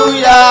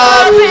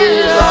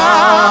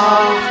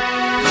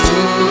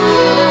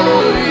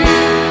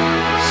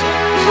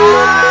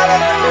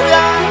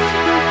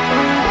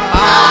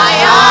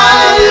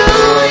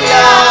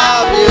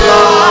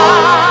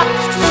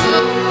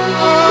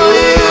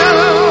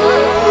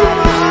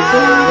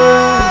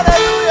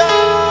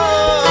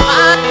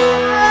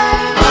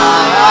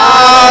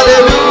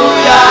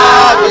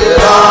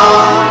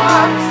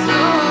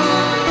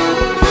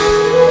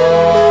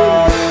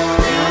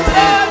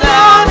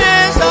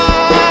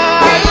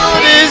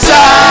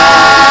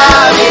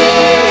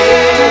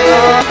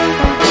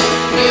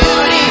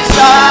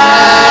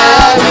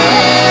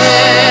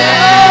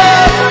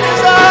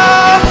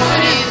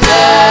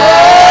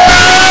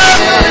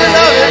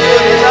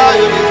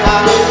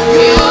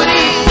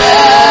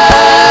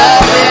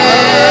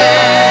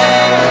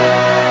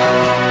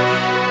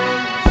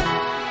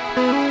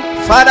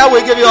Father,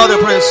 we give you all the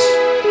praise.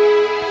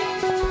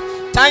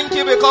 Thank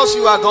you because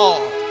you are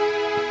God.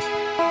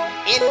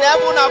 In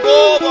heaven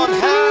above, on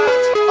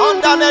earth,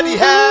 under the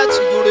earth,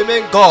 you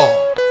remain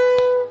God.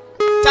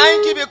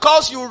 Thank you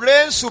because you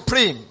reign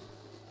supreme.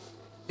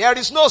 There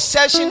is no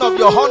searching of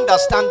your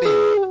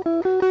understanding.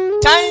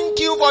 Thank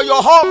you for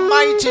your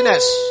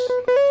almightiness.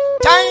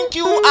 Thank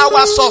you,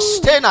 our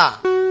sustainer,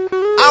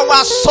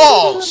 our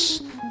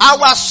source,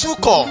 our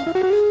succor,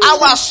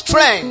 our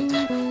strength,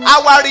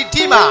 our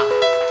redeemer,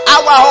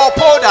 our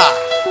upholder,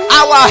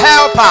 our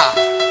helper,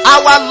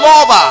 our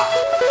lover,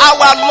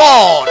 our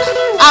Lord,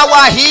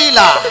 our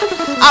healer,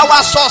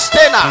 our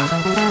sustainer,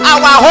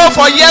 our hope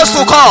for years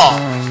to come,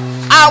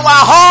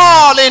 our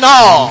all in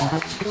all.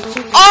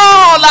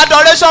 All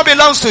adoration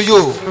belongs to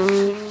you.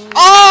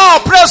 All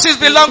praises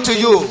belong to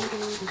you.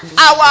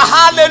 Our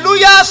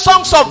hallelujah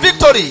songs of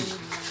victory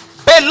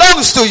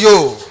belongs to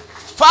you.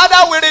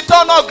 Father, we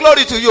return all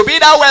glory to you. Be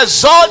thou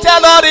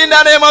exalted, Lord, in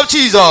the name of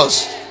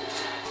Jesus.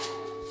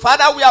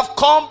 Father, we have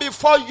come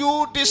before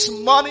you this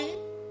morning.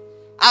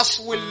 As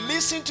we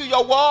listen to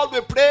your word,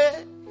 we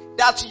pray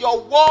that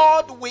your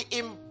word will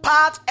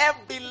impart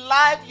every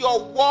life. Your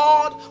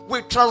word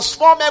will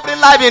transform every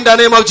life in the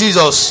name of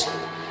Jesus.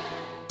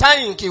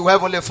 Thank you,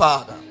 Heavenly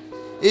Father.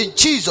 In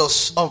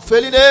Jesus'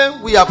 unfailing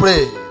name, we are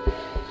praying.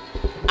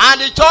 And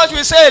the church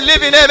will say,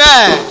 living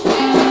amen.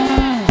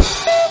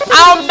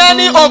 How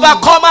many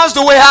overcomers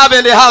do we have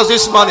in the house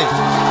this morning?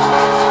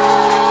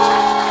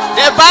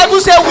 The Bible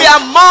says we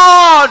are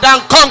more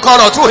than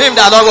conquerors through him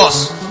that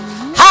loves us.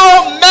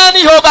 How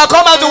many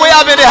overcomers do we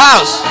have in the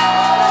house?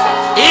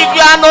 If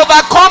you are an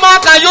overcomer,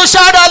 can you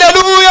shout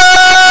hallelujah?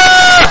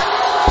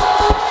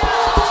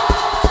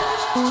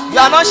 You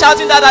are not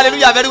shouting that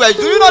hallelujah very well.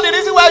 Do you know the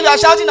reason why you are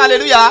shouting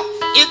hallelujah?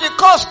 It's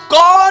because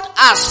God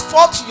has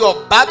fought your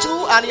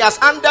battle and he has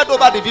handed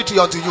over the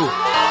victory unto you.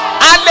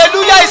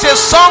 Hallelujah is a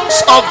song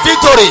of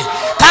victory.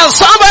 Can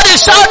somebody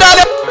shout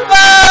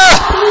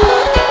hallelujah?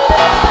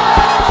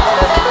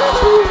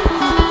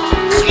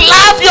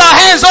 Clap your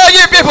hands, all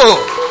ye people.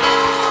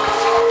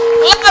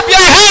 Clap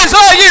your hands,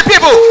 all ye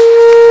people.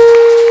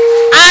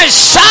 And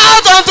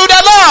shout unto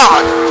the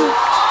Lord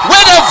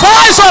with a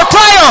voice of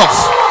triumph.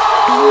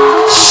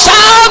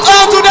 Shout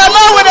unto the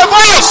Lord with a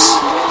voice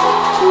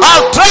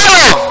of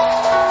triumph.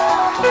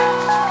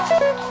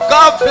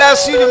 God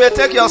bless you. You may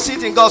take your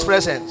seat in God's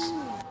presence.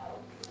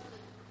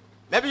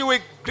 Maybe you will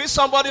greet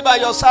somebody by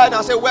your side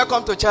and say,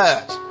 welcome to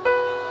church.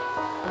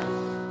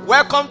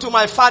 Welcome to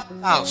my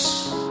Father's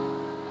house.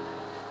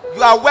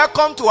 You are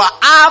welcome to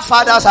our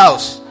Father's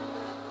house.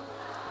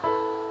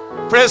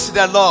 Praise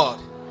the Lord.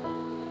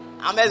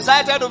 I'm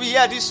excited to be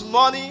here this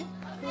morning.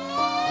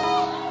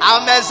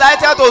 I'm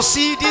excited to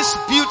see these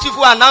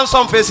beautiful and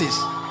handsome faces.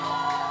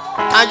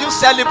 Can you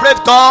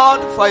celebrate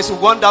God for his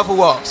wonderful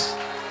works?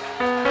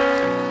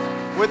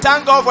 We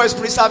thank God for his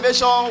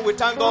preservation. We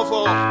thank God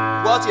for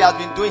what he has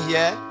been doing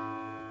here.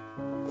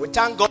 We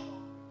thank God.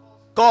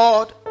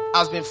 God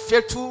has been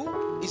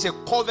faithful. He's a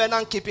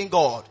covenant keeping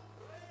God.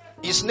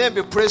 His name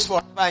be praised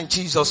forever in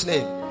Jesus'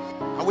 name.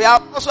 And we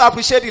also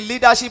appreciate the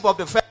leadership of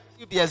the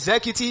fellowship, the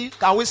executive.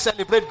 Can we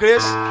celebrate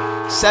grace?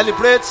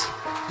 Celebrate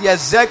the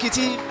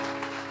executive,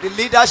 the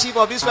leadership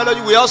of this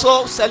fellowship. We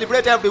also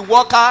celebrate every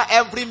worker,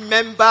 every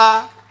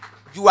member.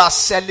 You are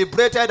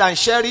celebrated and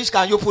cherished.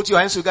 Can you put your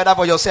hands together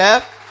for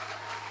yourself?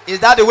 Is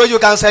that the way you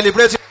can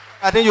celebrate?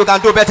 I think you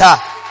can do better.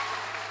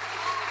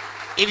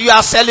 If you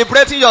are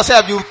celebrating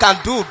yourself, you can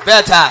do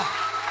better.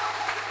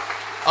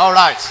 All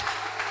right.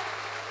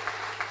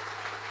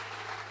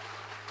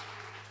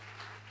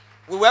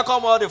 We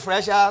welcome all the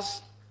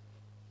freshers.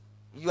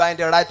 You are in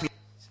the right place.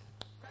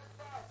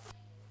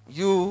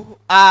 You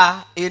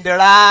are in the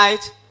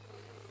right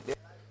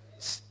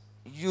place.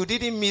 You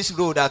didn't miss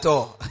road at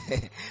all.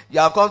 You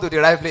have come to the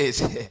right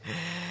place.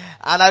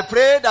 And I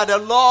pray that the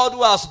Lord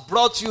who has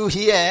brought you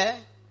here,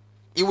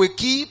 he will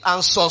keep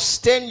and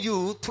sustain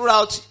you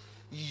throughout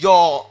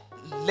your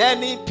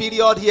learning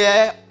period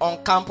here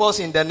on campus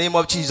in the name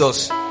of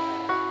Jesus.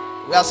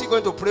 We are still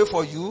going to pray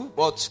for you,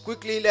 but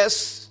quickly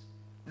let's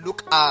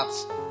look at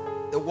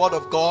the word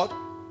of God.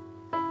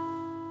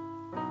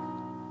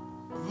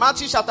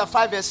 Matthew chapter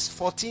 5 verse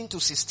 14 to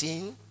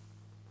 16.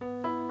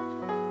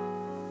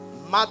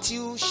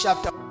 Matthew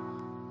chapter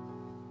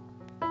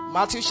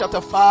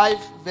 5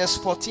 verse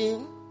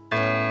 14.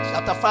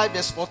 Chapter 5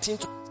 verse 14.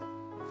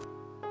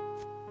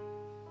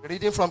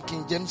 Reading from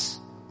King James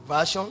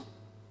Version.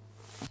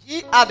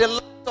 Ye are the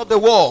light of the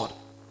world.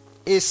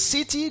 A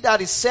city that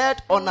is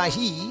set on a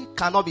hill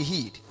cannot be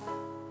hid.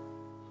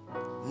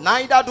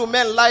 Neither do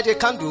men light a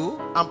candle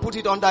and put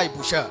it under a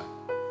bushel,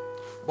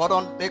 but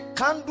on the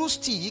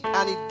candlestick,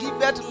 and it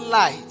giveth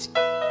light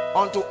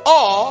unto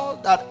all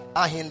that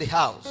are in the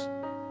house.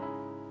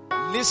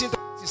 Listen to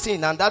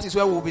 16, and that is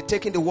where we will be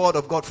taking the word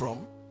of God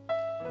from.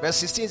 Verse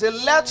 16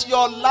 says, let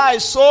your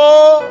light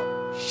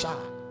so shine.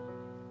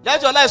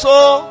 Let your light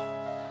so.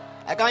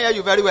 I can't hear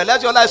you very well.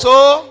 Let your light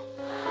so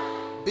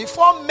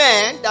before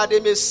men, that they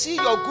may see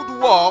your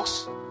good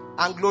works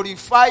and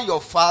glorify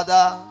your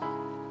Father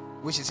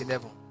which is in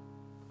heaven.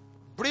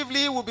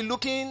 Briefly, we'll be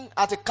looking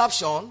at a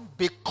caption,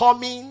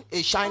 becoming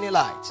a shining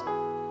light.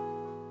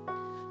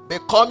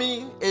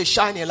 Becoming a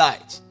shining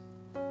light.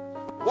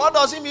 What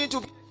does it mean to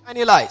be a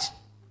shining light?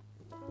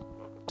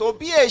 To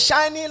be a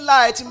shining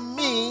light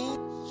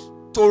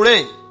means to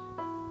reign.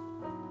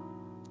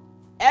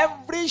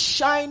 Every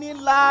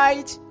shining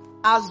light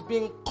has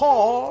been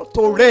called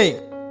to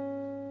reign.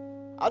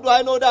 How do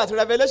I know that?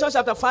 Revelation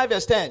chapter 5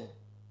 verse 10.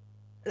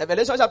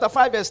 Revelation chapter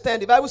 5 verse 10.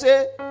 The Bible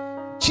says,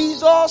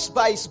 Jesus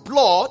by his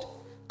blood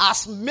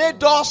has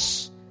made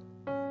us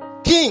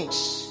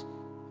kings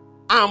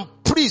and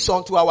priests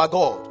unto our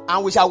God.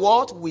 And we shall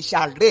what? We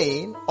shall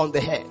reign on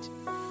the head.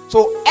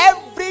 So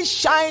every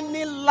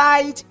shining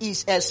light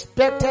is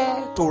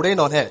expected to reign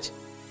on earth.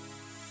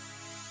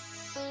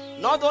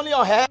 Not only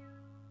on earth,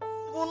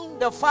 even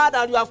the fact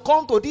that you have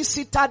come to this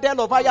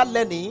citadel of higher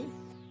learning,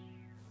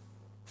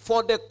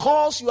 for the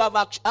cause you have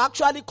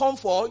actually come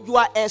for, you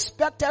are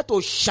expected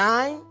to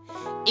shine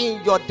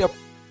in your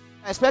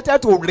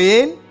expected to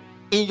reign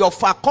in your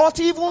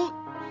faculty, even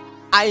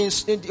in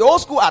the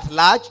old school at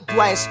large. You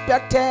are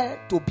expected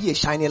to be a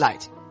shining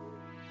light.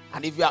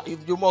 And if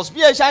you must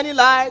be a shining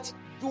light,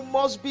 you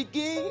must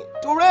begin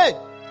to reign.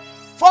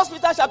 1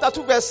 Peter chapter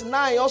 2 verse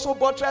 9 also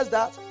buttress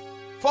that.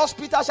 1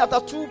 Peter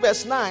chapter 2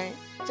 verse 9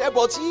 says,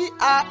 but ye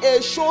are a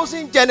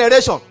chosen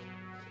generation,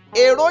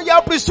 a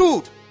royal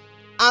priesthood,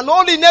 an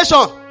holy nation,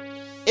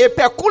 a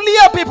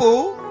peculiar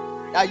people,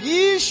 that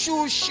ye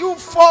should shew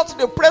forth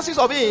the praises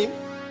of him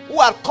who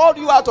hath called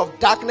you out of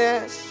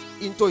darkness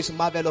into his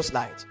marvelous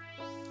light.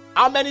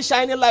 How many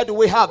shining light do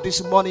we have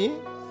this morning?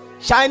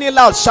 Shining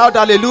loud, shout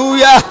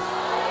hallelujah.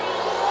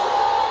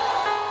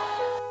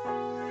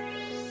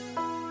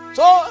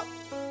 So,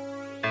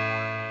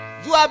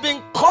 you have been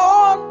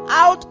called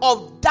out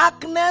of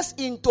darkness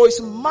into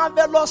his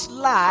marvelous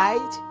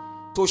light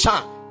to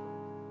shine.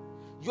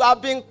 You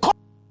have been called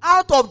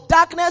out of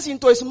darkness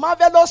into his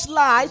marvelous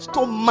light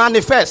to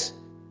manifest.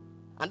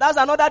 And that's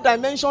another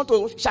dimension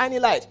to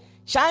shining light.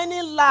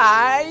 Shining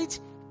light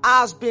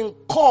has been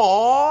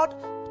called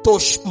to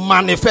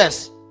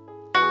manifest.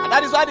 And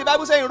that is why the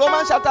Bible says in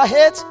Romans chapter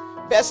 8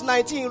 verse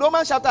 19.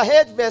 Romans chapter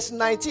 8 verse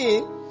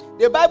 19.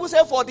 The Bible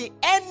says, for the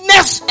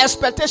earnest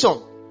expectation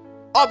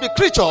of the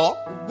creature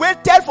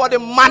waited for the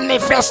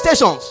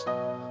manifestations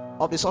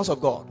of the sons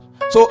of God.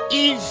 So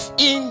if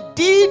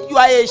indeed you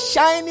are a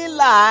shining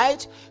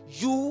light,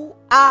 you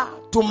are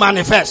to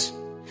manifest.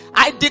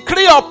 I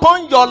decree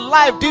upon your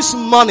life this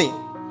morning,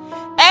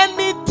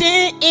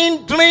 anything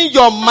hindering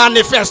your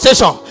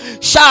manifestation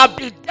shall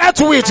be dealt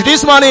with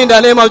this morning in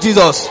the name of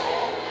Jesus.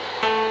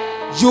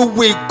 You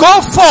will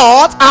go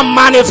forth and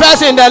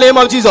manifest in the name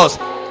of Jesus.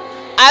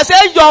 I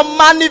say your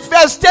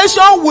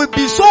manifestation will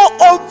be so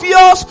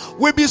obvious,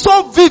 will be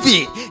so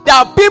vivid,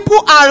 that people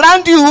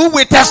around you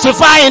will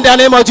testify in the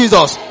name of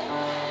Jesus.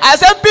 I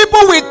said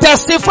people will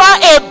testify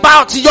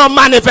about your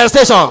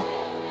manifestation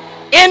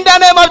in the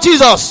name of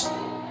Jesus.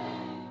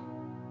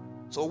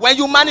 So when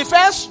you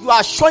manifest, you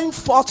are showing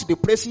forth the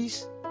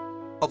praises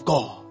of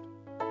God.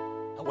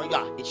 And when you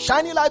are a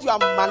shining light, you are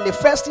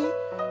manifesting,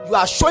 you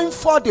are showing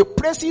forth the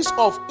praises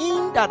of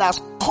him that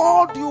has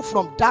called you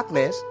from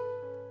darkness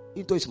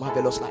into his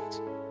marvelous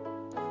light.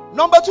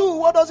 Number 2,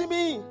 what does it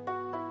mean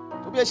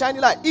to be a shining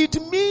light?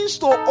 It means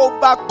to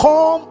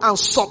overcome and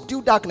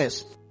subdue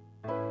darkness.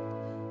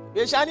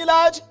 Be a shining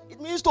light, it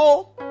means to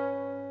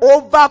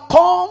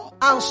overcome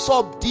and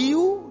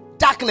subdue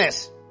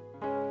darkness.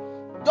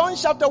 John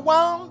chapter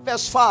 1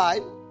 verse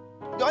 5.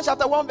 John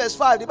chapter 1 verse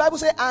 5. The Bible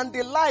says, and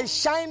the light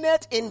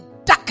shineth in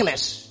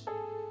darkness,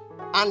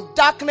 and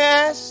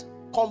darkness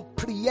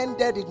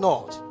comprehended it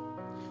not.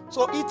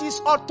 So it is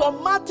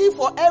automatic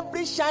for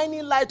every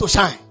shining light to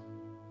shine.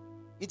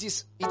 It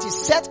is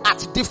set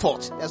at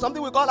default. There's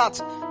something we call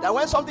that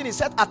when something is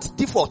set at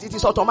default, it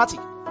is automatic.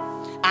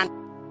 And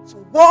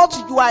what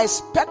you are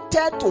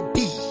expected to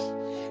be,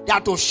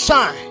 that to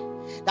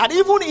shine, that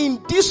even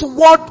in this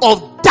world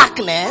of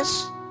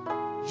darkness,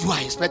 you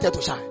are expected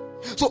to shine.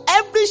 So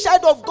every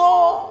child of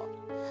God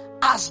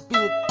has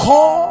been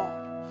called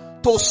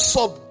to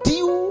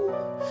subdue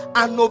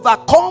and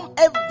overcome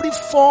every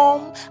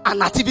form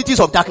and activities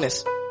of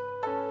darkness.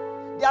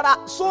 There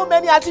are so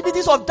many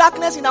activities of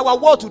darkness in our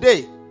world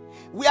today.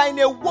 We are in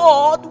a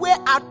world where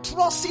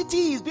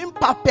atrocity is being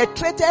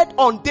perpetrated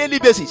on daily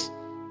basis.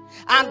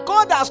 And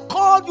God has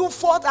called you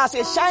forth as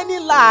a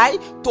shining light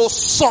to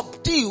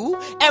subdue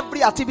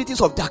every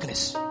activities of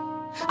darkness.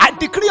 I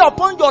decree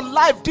upon your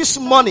life this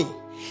morning,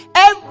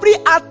 every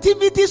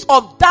activities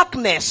of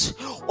darkness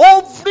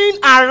hovering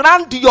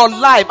around your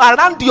life,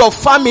 around your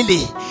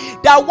family,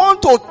 that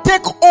want to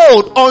take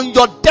hold on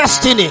your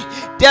destiny,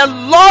 the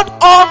Lord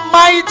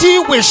Almighty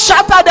will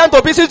shatter them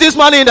to pieces this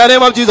morning in the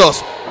name of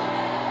Jesus.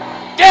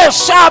 They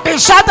shall be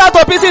shattered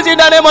to pieces in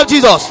the name of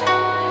Jesus.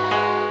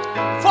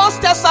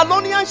 1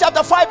 Thessalonians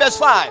chapter 5 verse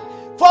 5.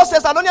 1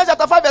 Thessalonians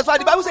chapter 5 verse 5.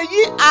 The Bible says,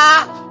 ye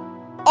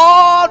are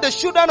all the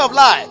children of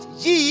light.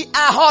 Ye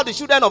are all the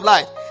children of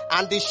light.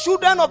 And the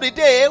children of the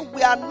day,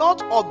 we are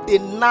not of the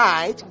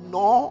night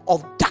nor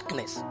of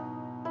darkness.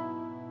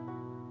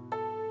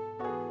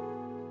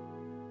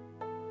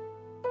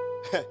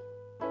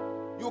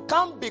 You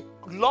can't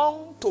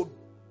belong to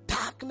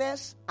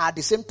darkness at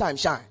the same time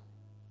shine.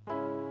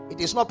 It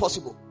is not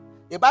possible.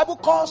 The Bible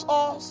calls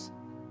us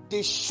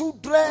the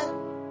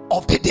children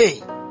of the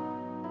day.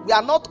 We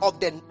are not of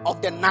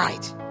the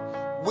night.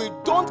 We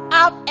don't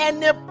have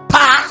any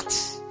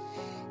part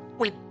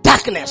with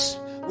darkness.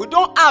 We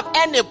don't have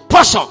any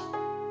portion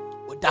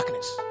with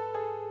darkness.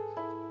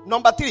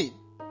 Number 3.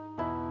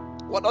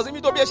 What does it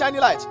mean to be a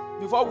shining light?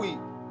 Before we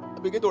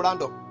begin to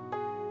round up.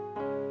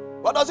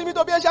 What does it mean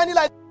to be a shining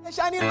light? A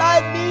shining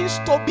light means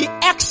to be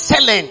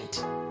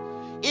excellent.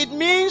 It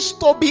means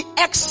to be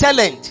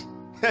excellent.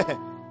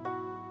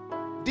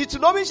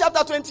 Deuteronomy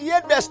chapter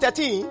 28 verse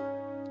 13.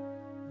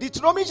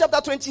 Deuteronomy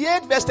chapter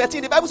 28 verse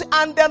 13. The Bible says,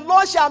 and the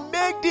Lord shall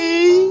make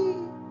thee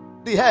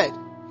the head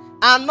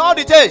and not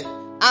the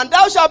tail. And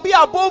thou shalt be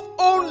above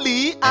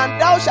only,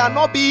 and thou shalt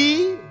not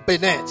be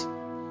beneath.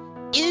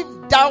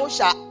 If thou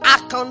shalt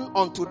hearken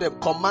unto the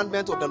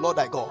commandment of the Lord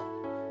thy God,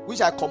 which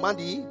I command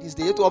thee this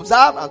day to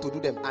observe and to do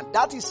them. And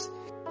that is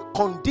the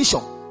condition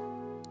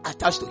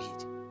attached to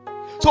it.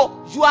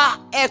 So you are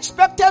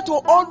expected to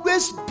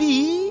always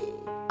be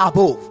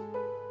above.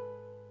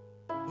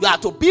 You are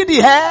to be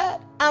the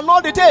head and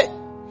not the tail.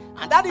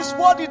 And that is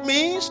what it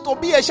means to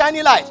be a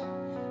shining light.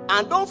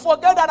 And don't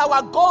forget that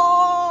our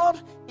God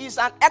is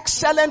an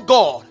excellent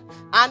God.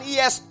 And He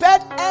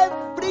expects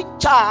every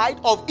child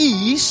of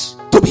His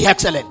to be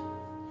excellent.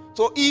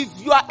 So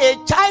if you are a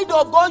child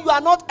of God, you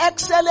are not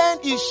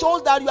excellent, it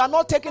shows that you are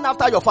not taking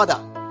after your father.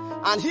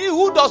 And he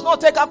who does not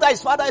take after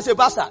his father is a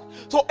bastard.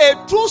 So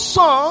a true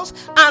sons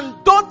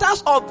and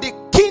daughters of the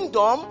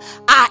kingdom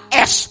are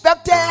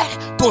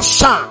expected to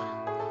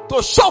shine,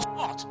 to show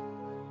forth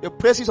the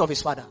praises of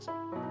his fathers.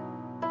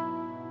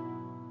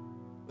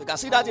 We can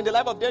see that in the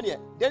life of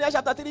Daniel. Daniel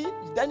chapter 3,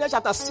 Daniel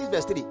chapter 6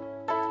 verse 3.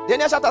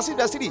 Daniel chapter 6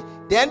 verse 3.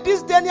 Then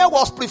this Daniel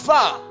was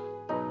preferred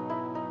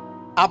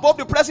above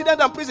the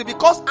president and priest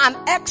because an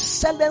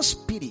excellent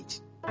spirit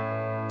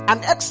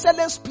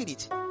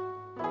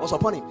was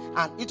upon him.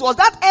 And it was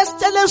that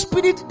excellent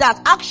spirit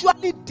that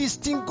actually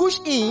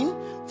distinguished him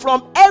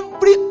from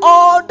every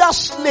other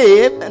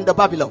slave in the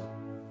Babylon.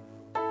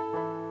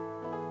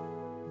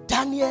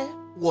 Daniel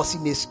was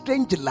in a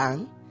strange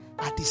land.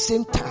 At the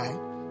same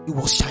time, he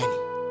was shining.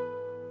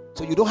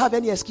 So you don't have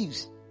any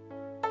excuse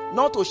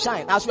not to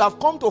shine. As you have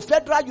come to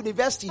Federal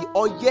University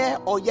or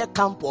Oye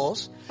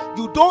campus,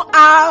 you don't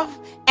have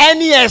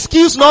any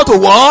excuse not to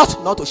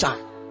what? Not to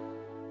shine.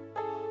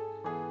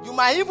 You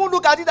might even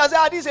look at it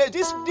and say,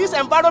 this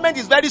environment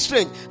is very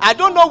strange. I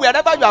don't know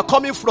wherever you are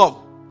coming from,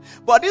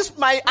 but this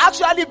might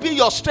actually be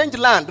your strange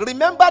land.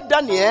 Remember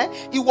Daniel,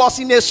 he was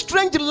in a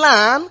strange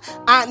land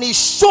and he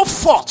showed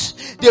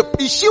forth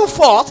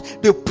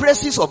the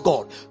praises of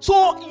God.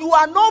 So you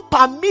are not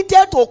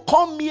permitted to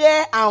come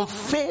here and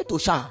fail to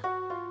shine.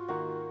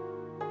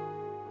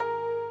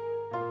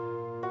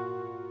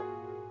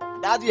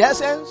 That's the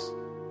essence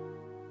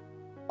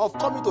of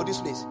coming to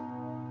this place.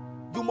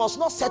 You must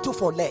not settle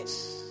for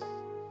less.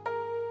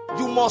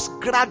 You must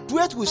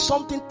graduate with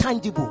something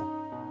tangible.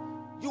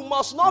 You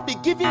must not be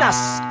given a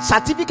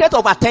certificate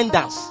of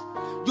attendance.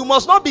 You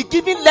must not be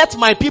given let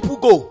my people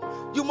go.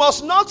 You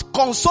must not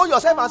console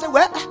yourself and say,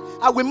 well,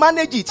 I will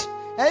manage it.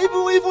 And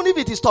even if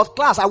it is third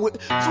class, I will.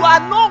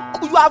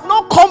 You have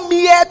not come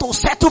here to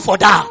settle for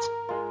that.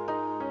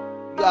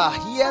 You are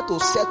here to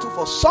settle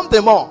for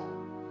something more,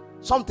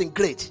 something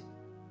great,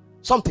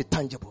 something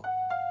tangible.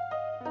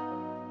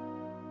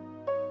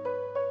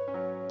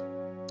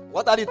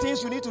 What are the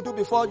things you need to do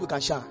before you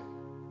can shine?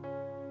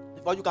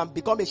 Before you can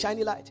become a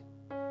shiny light?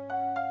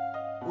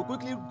 We'll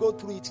quickly go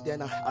through it,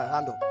 then I'll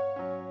hand up.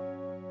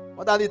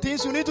 What are the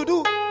things you need to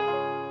do?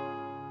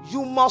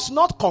 You must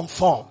not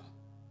conform.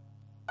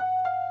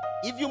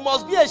 If you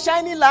must be a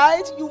shining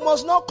light, you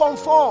must not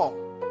conform.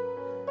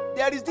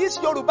 There is this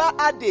Yoruba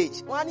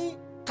adage, you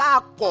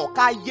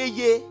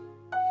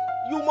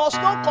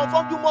must not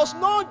conform. You must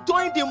not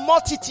join the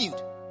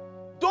multitude.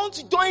 Don't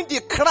join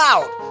the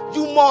crowd.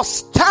 You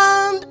must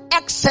stand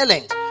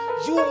excellent.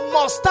 You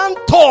must stand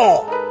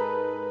tall.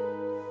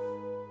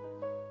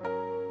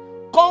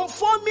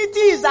 Conformity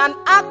is an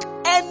arch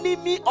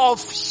enemy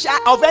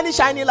of any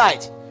shining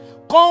light.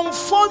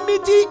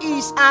 Conformity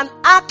is an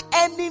arch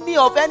enemy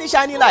of any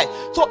shining light.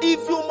 So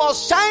if you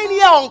must shine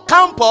here on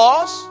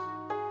campus,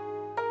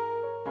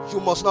 you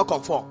must not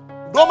conform.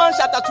 Romans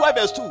chapter 12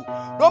 verse 2.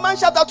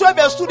 Romans chapter 12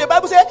 verse 2, the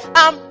Bible says,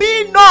 and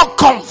be not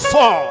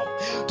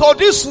conformed to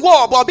this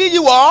world, but be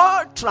you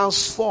all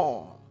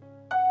transformed.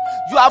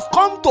 You have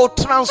come to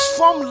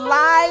transform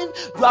life.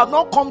 You have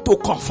not come to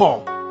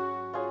conform.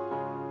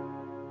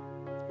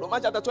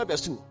 Romans chapter 12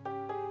 verse 2.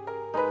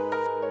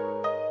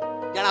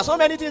 There are so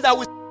many things that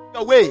will stand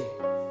your way.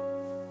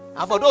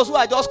 And for those who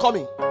are just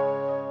coming,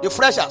 the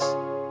freshers,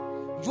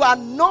 you are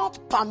not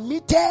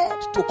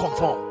permitted to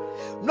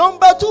conform.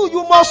 Number 2,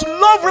 you must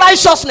love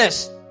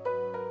righteousness.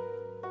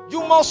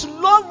 You must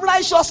love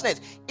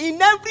righteousness.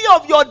 In every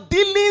of your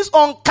dealings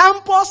on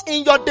campus,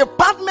 in your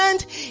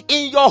department,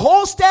 in your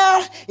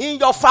hostel, in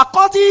your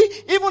faculty,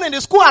 even in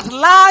the school at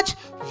large,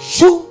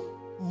 you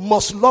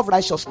must love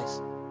righteousness.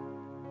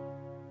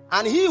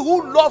 And he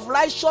who loves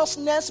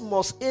righteousness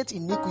must hate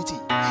iniquity.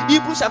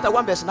 Hebrews chapter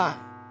 1 verse 9.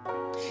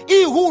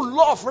 He who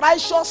loves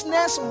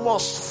righteousness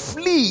must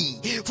flee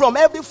from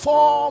every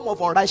form of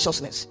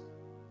unrighteousness.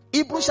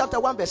 Hebrews chapter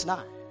 1 verse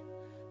 9.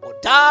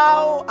 But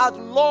thou art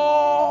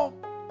loved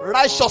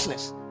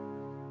righteousness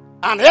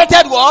and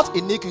hated what?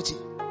 Iniquity.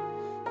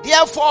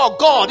 Therefore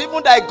God,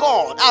 even thy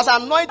God, has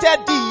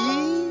anointed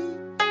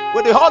thee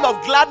with the oil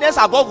of gladness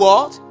above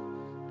what?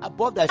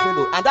 Above thy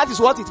fellow. And that is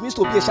what it means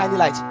to be a shining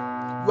light.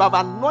 You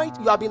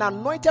have been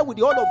anointed with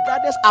the oil of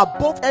gladness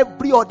above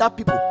every other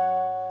people.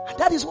 And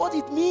that is what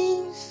it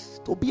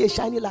means to be a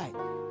shining light.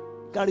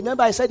 You can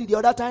remember I said it the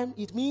other time.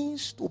 It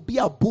means to be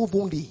above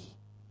only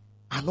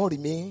and not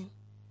remain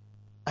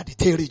at the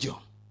tail region.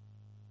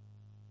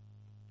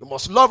 You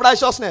must love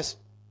righteousness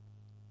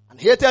and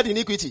hated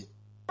iniquity.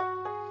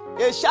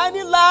 A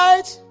shining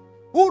light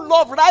who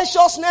loves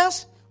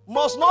righteousness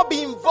must not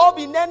be involved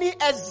in any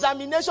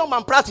examination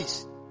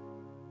malpractice.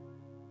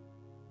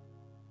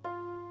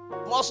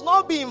 Must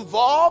not be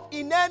involved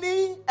in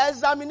any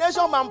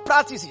examination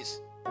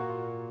malpractices.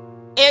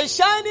 A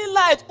shining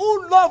light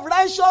who loves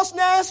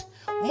righteousness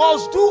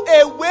must do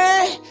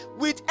away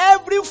with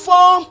every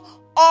form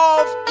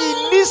of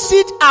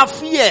illicit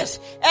affairs,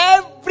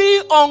 every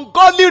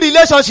ungodly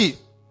relationship.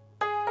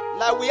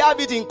 Like we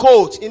have it in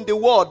quotes in the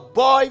word,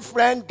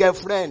 boyfriend,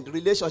 girlfriend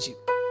relationship.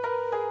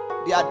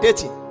 They are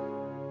dating.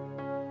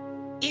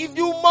 If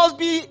you must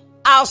be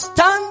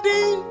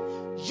outstanding,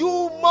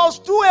 you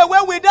must do away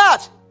with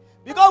that.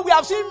 Because we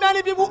have seen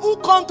many people who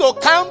come to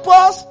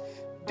campus,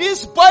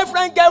 this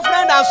boyfriend,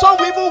 girlfriend, and some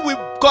people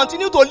will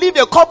continue to live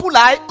a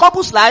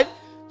couple's life.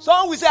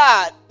 Some will say,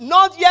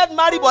 not yet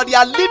married, but they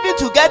are living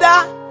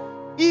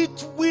together.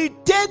 It will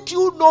take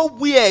you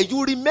nowhere.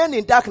 You remain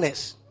in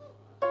darkness.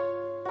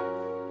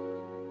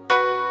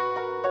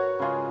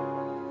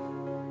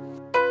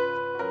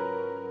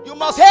 You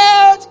must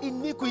hate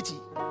iniquity.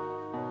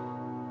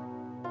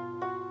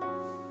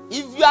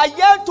 If you are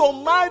yet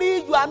to marry,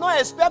 you are not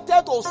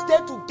expected to stay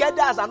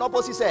together as an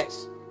opposite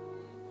sex.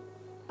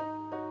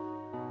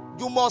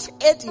 You must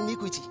hate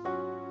iniquity.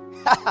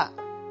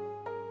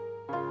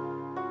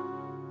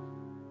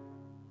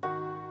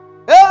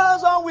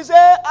 Some will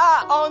say,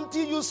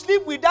 until you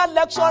sleep with that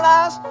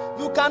lecturers,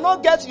 you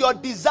cannot get your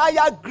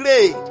desired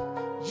grade.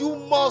 You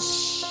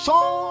must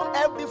shun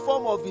every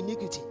form of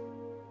iniquity.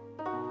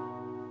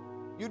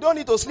 You don't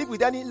need to sleep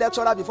with any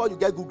lecturer before you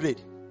get good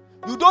grade.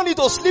 You don't need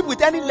to sleep with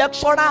any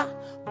lecturer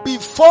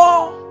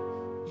before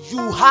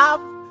you have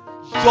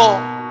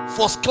your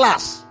first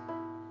class.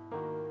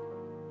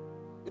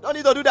 You don't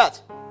need to do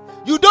that.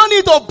 You don't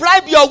need to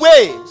bribe your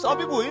way. Some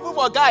people, even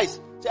for guys,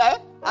 say,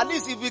 at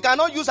least if we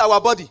cannot use our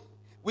body,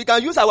 we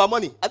can use our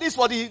money. At least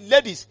for the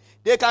ladies,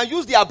 they can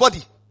use their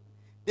body.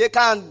 They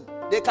can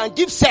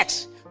give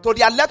sex to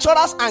their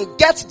lecturers and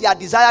get their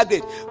desired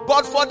grade.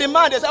 But for the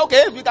man, they say,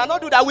 okay, if we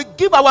cannot do that, we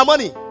give our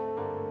money.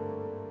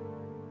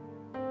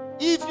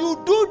 If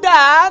you do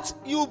that,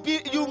 you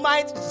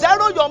might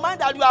zero your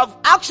mind that you have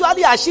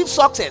actually achieved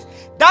success.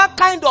 That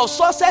kind of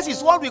success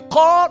is what we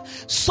call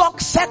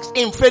success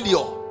in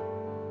failure.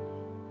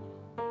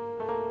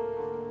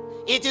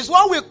 It is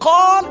what we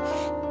call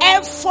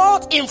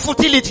effort in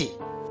futility.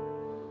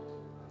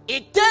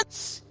 It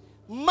takes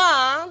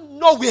man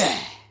nowhere.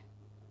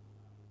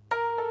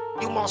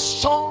 You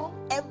must shun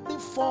every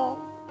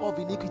form of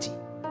iniquity.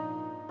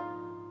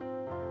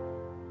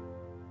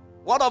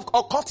 What of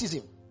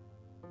occultism?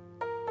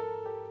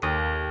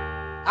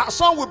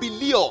 Some will be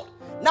lured.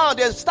 Now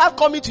they start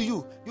coming to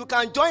you. You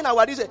can join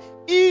our reason.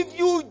 If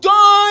you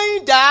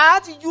join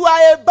that, you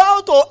are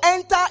about to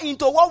enter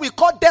into what we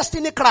call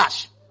destiny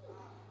crash.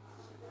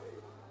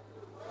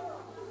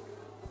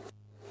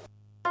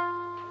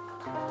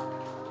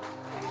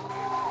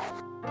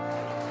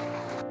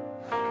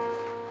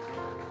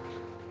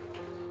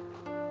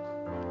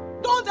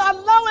 Don't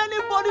allow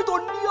anybody to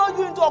lure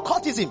you into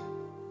occultism.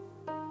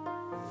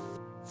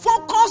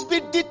 Focus, be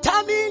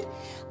determined,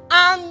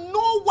 and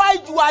know why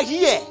you are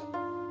here.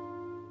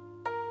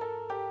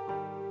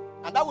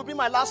 And that will be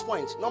my last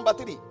point. Number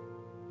 3.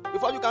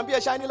 Before you can be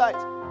a shining light,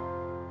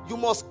 you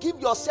must give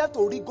yourself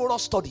to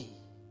rigorous study.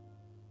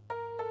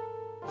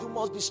 You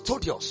must be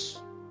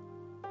studious.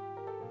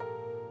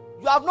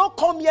 You have not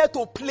come here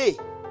to play.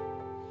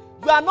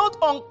 You are not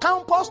on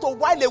campus to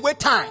while away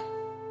time.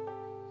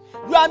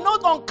 You are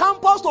not on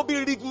campus to be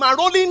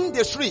rigmaroling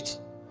the street.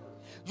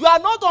 You are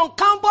not on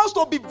campus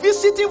to be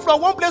visiting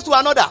from one place to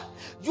another.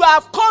 You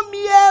have come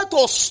here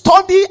to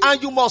study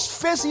and you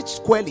must face it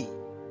squarely.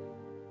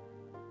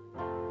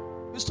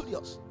 Be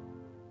studious.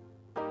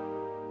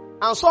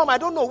 And some, I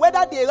don't know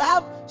whether they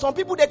have, some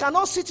people they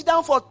cannot sit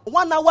down for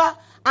 1 hour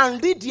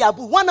and read their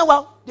book. 1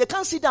 hour, they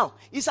can't sit down.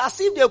 It's as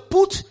if they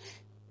put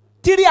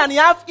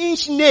 3.5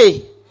 inch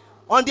nail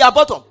on their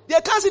bottom. They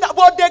can't sit down,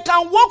 but they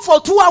can walk for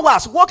 2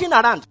 hours walking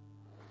around.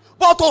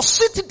 But to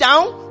sit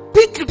down,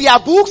 pick their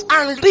books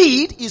and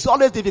read is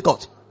always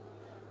difficult.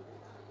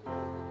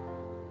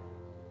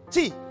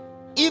 See,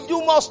 if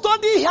you must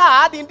study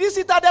hard in this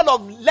citadel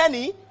of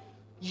learning,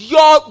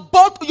 your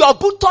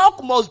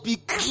buttock must be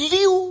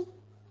glued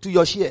to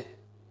your chair.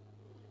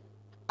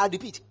 I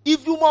repeat,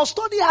 if you must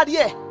study hard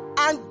here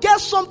and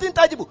get something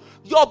tangible,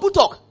 your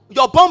buttock,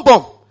 your bum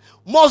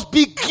must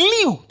be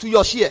glued to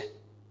your chair.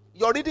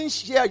 Your reading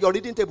chair, your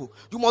reading table.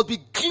 You must be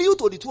glued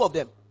to the two of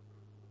them.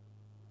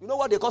 You know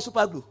what they call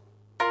super glue?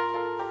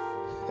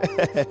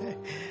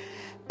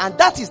 And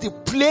that is the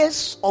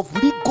place of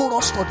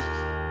rigorous study.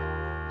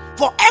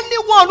 For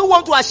anyone who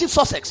wants to achieve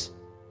success,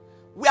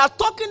 we are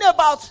talking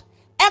about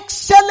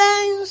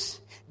excellence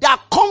that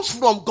comes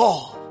from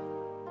God.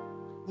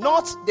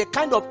 Not the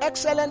kind of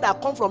excellence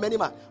that comes from any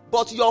man.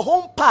 But your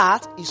home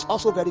part is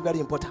also very, very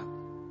important.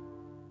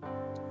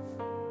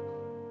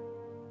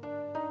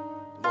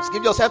 You must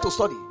give yourself to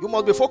study. You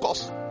must be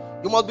focused.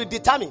 You must be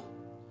determined.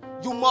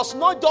 You must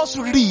not just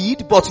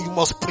read, but you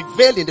must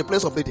prevail in the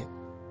place of reading.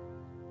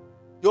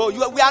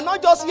 We are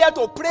not just here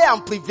to pray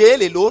and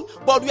prevail alone,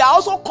 but we are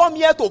also come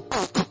here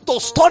to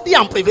study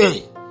and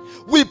prevail.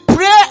 We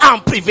pray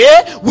and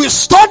prevail. We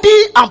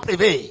study and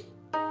prevail.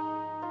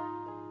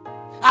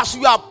 As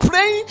you are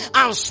praying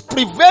and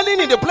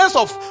prevailing in the place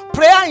of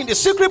prayer, in the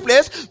secret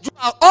place, you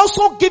are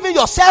also giving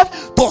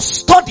yourself to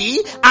study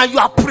and you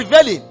are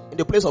prevailing in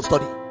the place of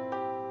study.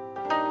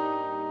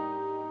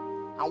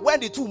 And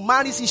when the two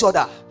marries each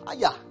other,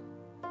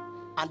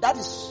 and that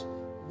is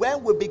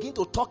when we begin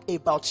to talk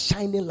about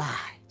shining light.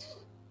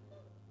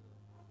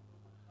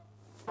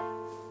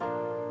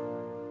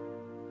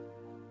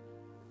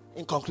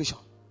 In conclusion,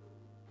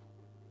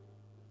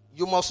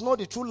 you must know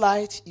the true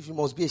light if you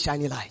must be a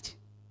shining light.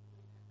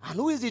 And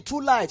who is the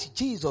true light?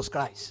 Jesus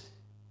Christ.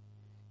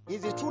 He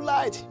is the true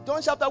light. John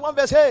chapter 1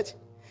 verse 8.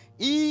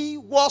 He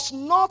was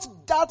not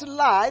that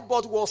light,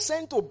 but was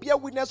sent to bear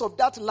witness of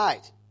that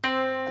light.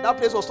 And that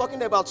place was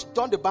talking about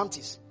John the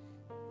Baptist.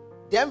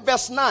 Then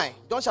verse 9.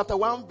 John chapter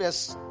 1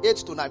 verse 8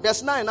 to 9.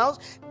 Verse 9 now.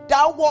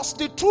 That was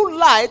the true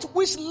light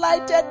which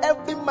lighted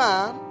every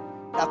man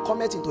that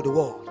cometh into the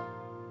world.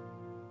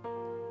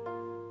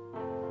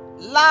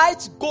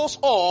 Light goes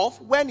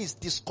off when it's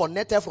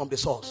disconnected from the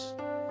source.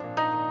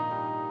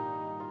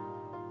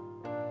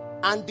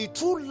 And the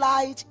true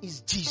light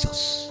is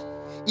Jesus.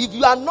 If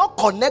you are not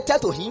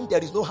connected to him,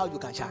 there is no how you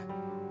can shine.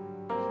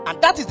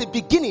 And that is the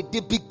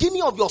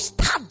beginning of your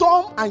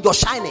stardom and your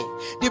shining.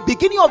 The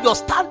beginning of your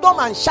stardom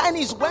and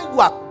shining is when you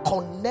are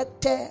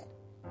connected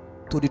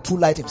to the true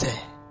light himself.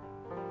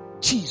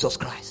 Jesus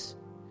Christ.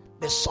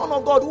 The Son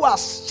of God who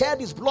has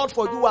shed his blood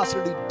for you, has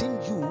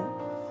redeemed you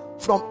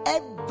from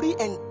every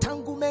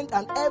entanglement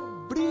and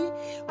every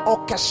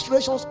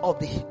orchestrations of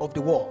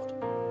the world.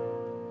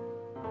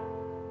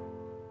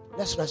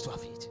 Let's rise to our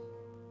feet.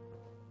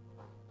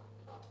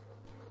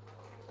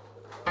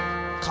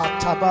 I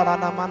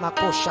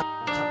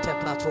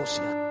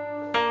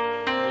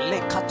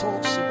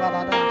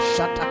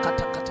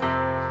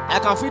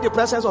can feel the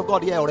presence of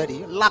God here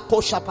already.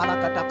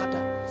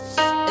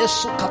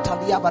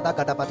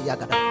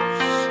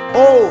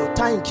 Oh,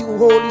 thank you,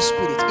 Holy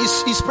Spirit.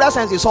 His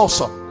presence is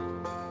awesome.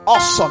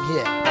 Awesome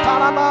here.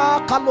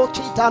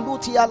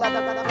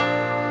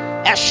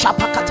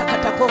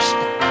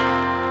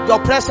 Your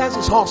presence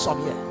is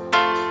awesome here.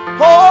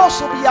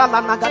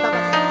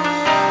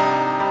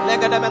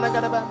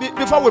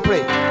 Before we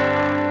pray.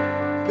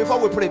 Before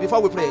we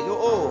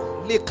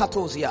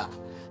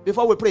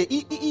pray.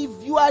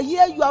 If you are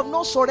here, you have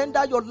not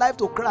surrendered your life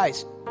to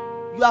Christ.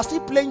 You are still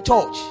playing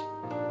church.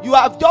 You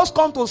have just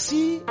come to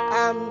see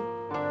and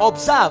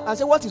observe and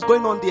say, what is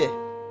going on there?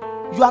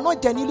 You are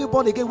not genuinely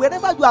born again.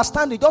 Wherever you are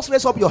standing, just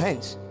raise up your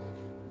hands.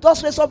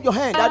 Just raise up your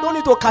hand. I don't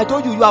need to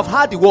cajole you. You have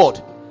heard the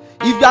word.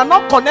 If you are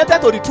not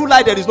connected to the true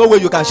light, there is no way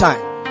you can shine.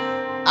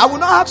 I will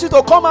not ask you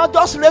to come out.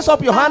 Just raise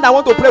up your hand. I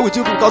want to pray with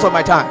you because of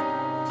my time.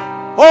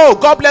 Oh,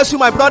 God bless you,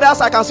 my brothers.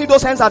 I can see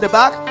those hands at the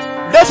back.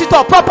 Raise it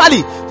up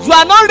properly. You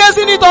are not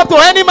raising it up to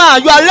any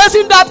man. You are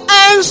raising that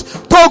hands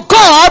to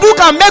God who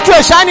can make you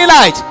a shining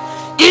light.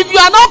 If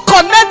you are not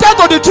connected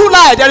to the true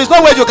light, there is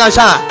no way you can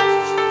shine.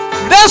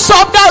 Raise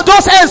up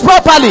those hands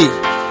properly.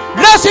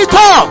 Raise it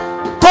up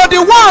to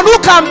the one who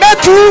can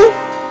make you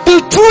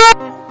the true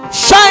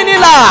shining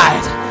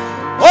light.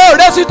 Oh,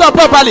 raise it up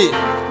properly.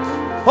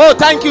 Oh,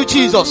 thank you,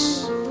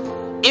 Jesus.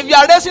 If you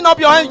are raising up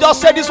your hand,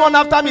 just say this one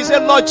after me. Say,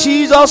 Lord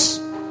Jesus.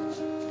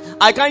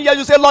 I can hear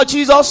you say, Lord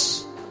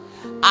Jesus,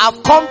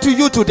 I've come to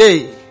you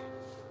today.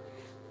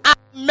 Have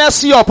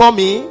mercy upon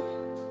me.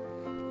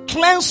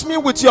 Cleanse me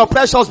with your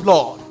precious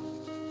blood.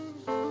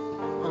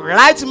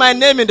 Write my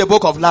name in the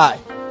book of life.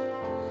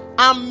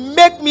 And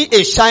make me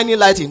a shining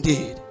light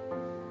indeed.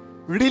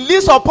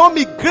 Release upon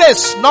me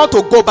grace not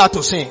to go back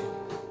to sin.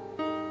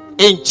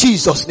 In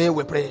Jesus' name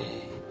we pray.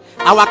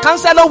 Our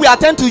counselor will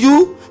attend to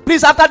you.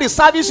 Please, after the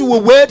service, you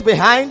will wait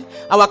behind.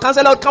 Our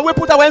counselor, can we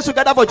put our hands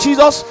together for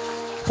Jesus?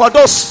 For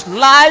those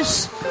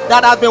lives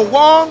that have been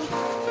won.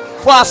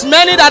 For as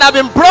many that have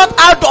been brought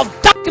out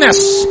of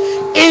darkness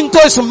into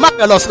his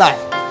marvelous light.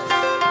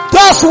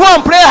 Just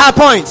one prayer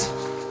point.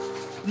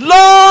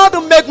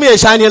 Lord, make me a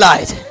shining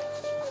light.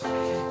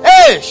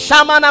 Hey,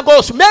 Shamana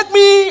goes, make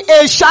me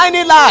a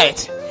shining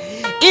light.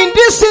 In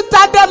this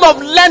citadel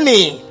of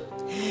learning,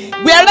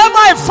 wherever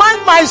I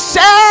find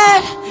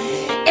myself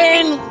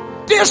in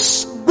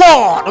this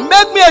world,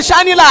 make me a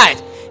shining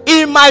light.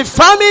 In my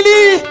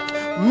family,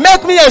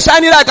 make me a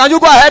shining light. Can you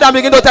go ahead and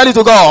begin to tell it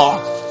to God?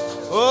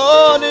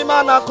 Oh,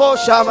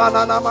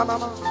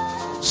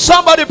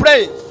 somebody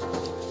pray.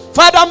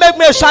 Father, make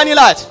me a shining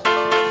light.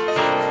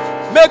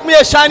 Make me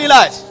a shining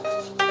light.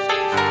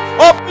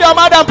 Open your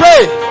mouth and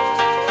pray.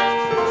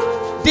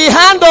 The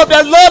hand of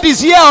the Lord is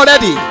here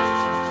already.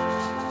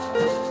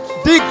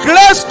 The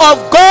grace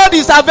of God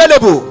is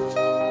available.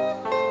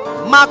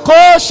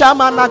 Mako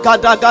shamana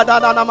gada gada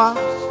nanama.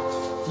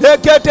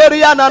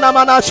 Leketeria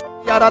nanamana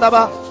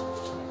yaradaba.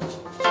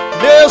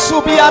 Le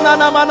subiana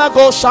namana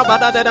go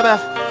shabada dedebe.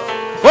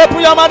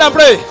 Open your mouth and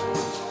pray.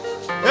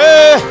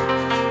 Hey,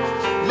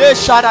 le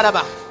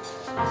shadadaba.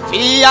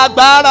 Fi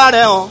agbára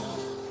rẹ̀ hàn.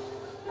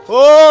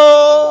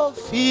 Oh,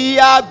 fi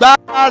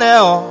agbára rẹ̀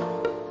hàn.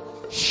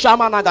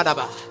 Shamana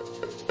gadaba.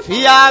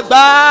 Fi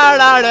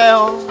agbára rẹ̀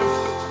hàn.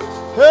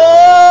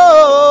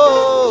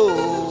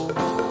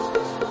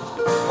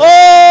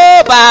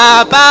 Oh,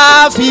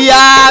 Baba, fi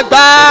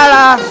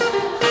agbára.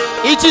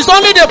 It is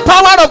only the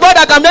power of God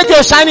that can make you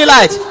a shining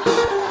light.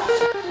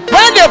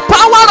 When the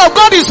power of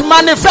God is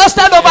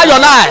manifested over your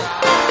life.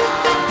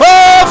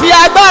 Oh, fi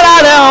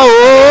agbára rẹ̀ hàn.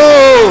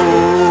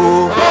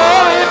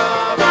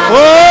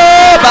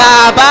 Oh,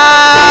 Baba,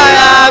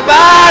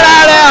 agbára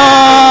rẹ̀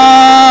hàn.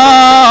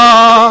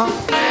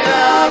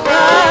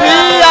 Fi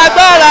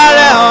agbára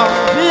rẹ̀ hàn.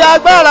 Fi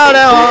agbára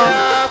rẹ̀ hàn.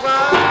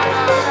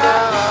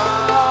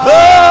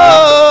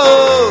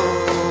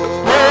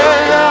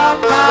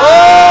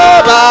 Oh,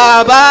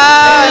 Baba,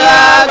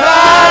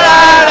 agbára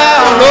rẹ̀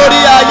hàn. Lórí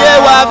ayé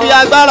wa fi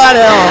agbára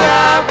rẹ̀ hàn.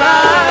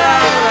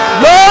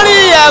 Lórí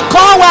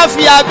ẹ̀kọ́ wa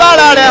fi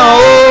agbára rẹ̀ hàn.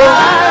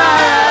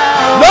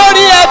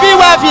 Lórí ẹbí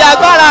wa fi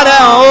agbára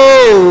rẹ̀ hàn.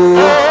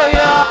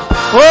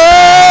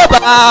 Oh,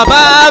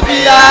 Baba, fi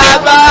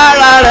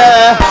agbára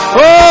rẹ̀.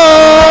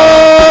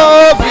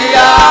 Oh, fi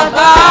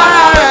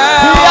agbára rẹ̀.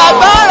 Fi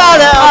agbára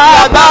rẹ̀ hàn.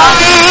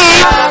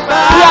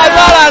 Fi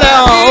agbára rẹ̀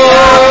hàn.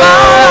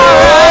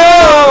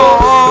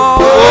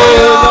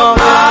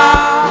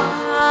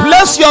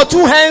 Place your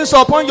two hands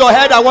upon your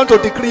head. I want to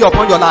decree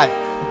upon your life.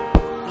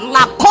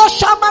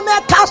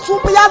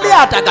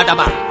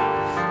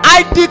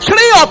 I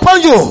decree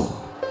upon you.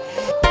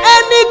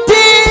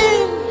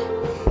 Anything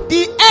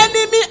the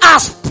enemy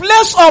has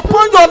placed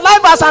upon your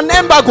life as an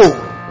embargo,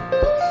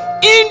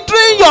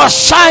 hindering your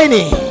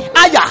shining,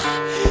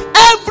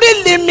 every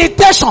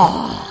limitation,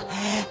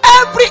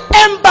 every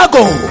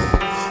embargo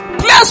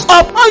placed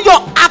upon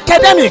your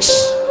academics,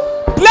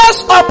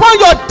 placed upon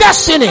your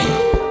destiny,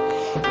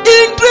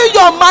 hindering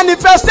your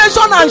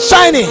manifestation and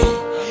shining,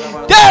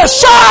 they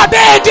shall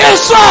be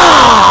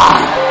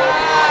destroyed.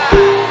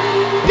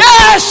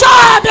 They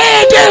shall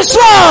be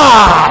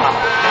destroyed.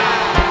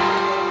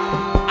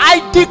 I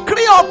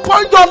decree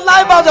upon your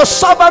life as a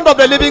servant of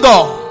the living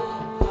God,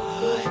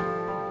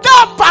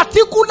 that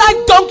particular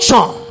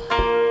junction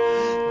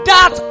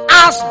that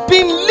has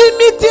been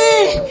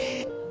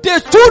limiting the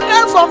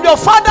children from your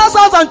father's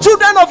house and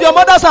children of your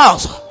mother's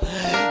house,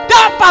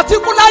 that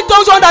particular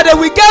junction that they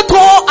will get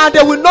home and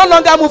they will no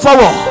longer move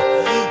forward,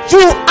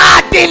 you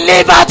are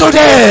delivered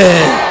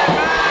today.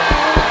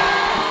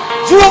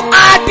 You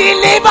are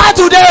delivered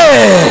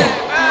today.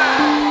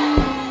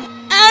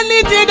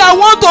 Anything that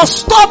want to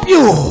stop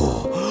you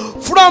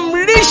from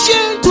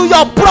reaching to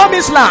your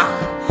promised land,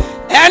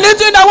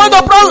 anything that want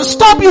to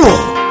stop you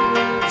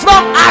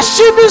from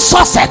achieving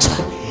success,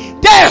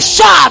 they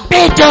shall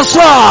be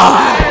destroyed.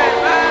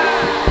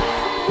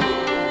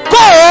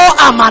 Go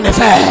and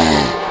manifest.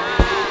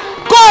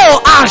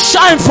 Go and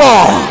shine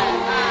forth.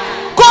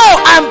 Go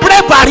and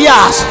break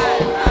barriers.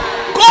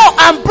 Go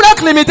and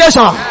break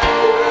limitation.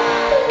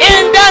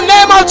 In the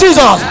name of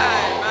Jesus.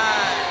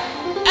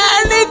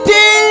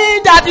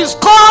 Anything that is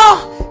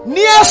called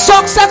near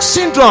success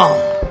syndrome,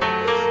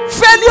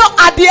 failure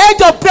at the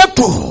edge of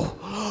breakthrough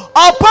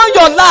upon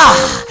your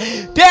life,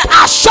 they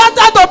are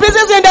shattered to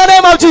pieces in the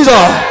name of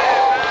Jesus.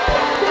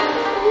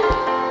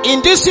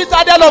 In this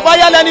citadel of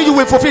higher learning, you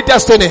will fulfill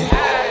destiny.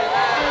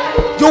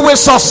 You will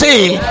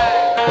succeed.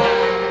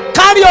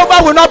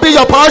 Carryover will not be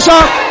your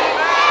portion.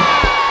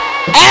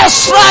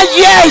 Extra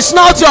year is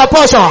not your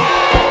portion.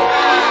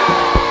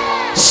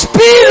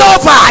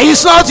 Spillover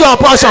is not your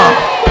portion.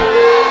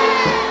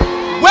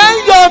 When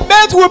your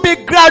mate will be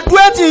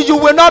graduating, you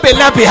will not be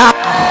left behind.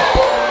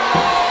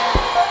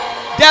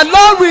 The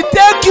Lord will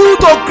take you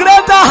to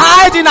greater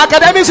heights in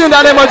academics in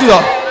the name of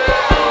Jesus.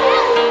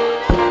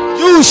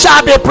 You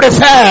shall be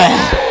preferred.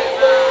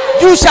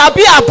 You shall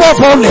be above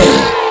only.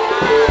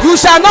 You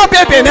shall not be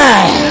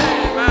beneath.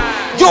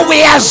 You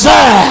will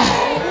excel.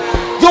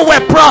 You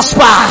will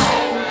prosper.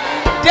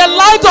 The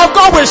light of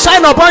God will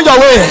shine upon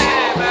your way.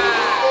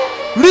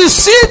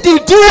 Receive the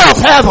dew of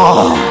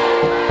heaven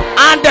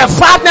and the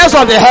fatness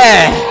of the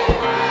hair.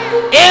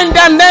 In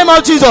the name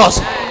of Jesus.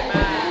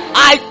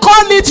 I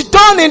call it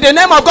done in the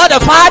name of God the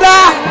Father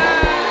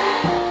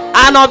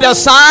and of the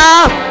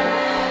Son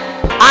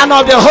and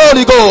of the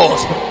Holy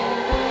Ghost.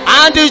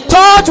 And the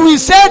church will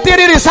say to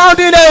the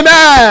resounding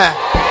amen.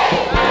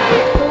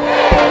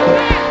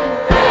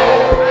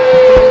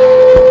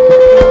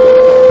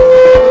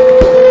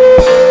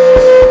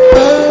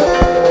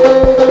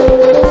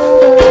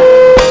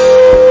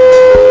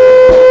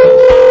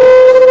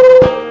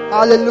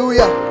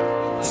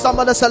 Hallelujah.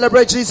 Somebody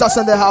celebrate Jesus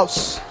in the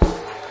house.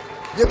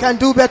 You can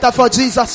do better for Jesus.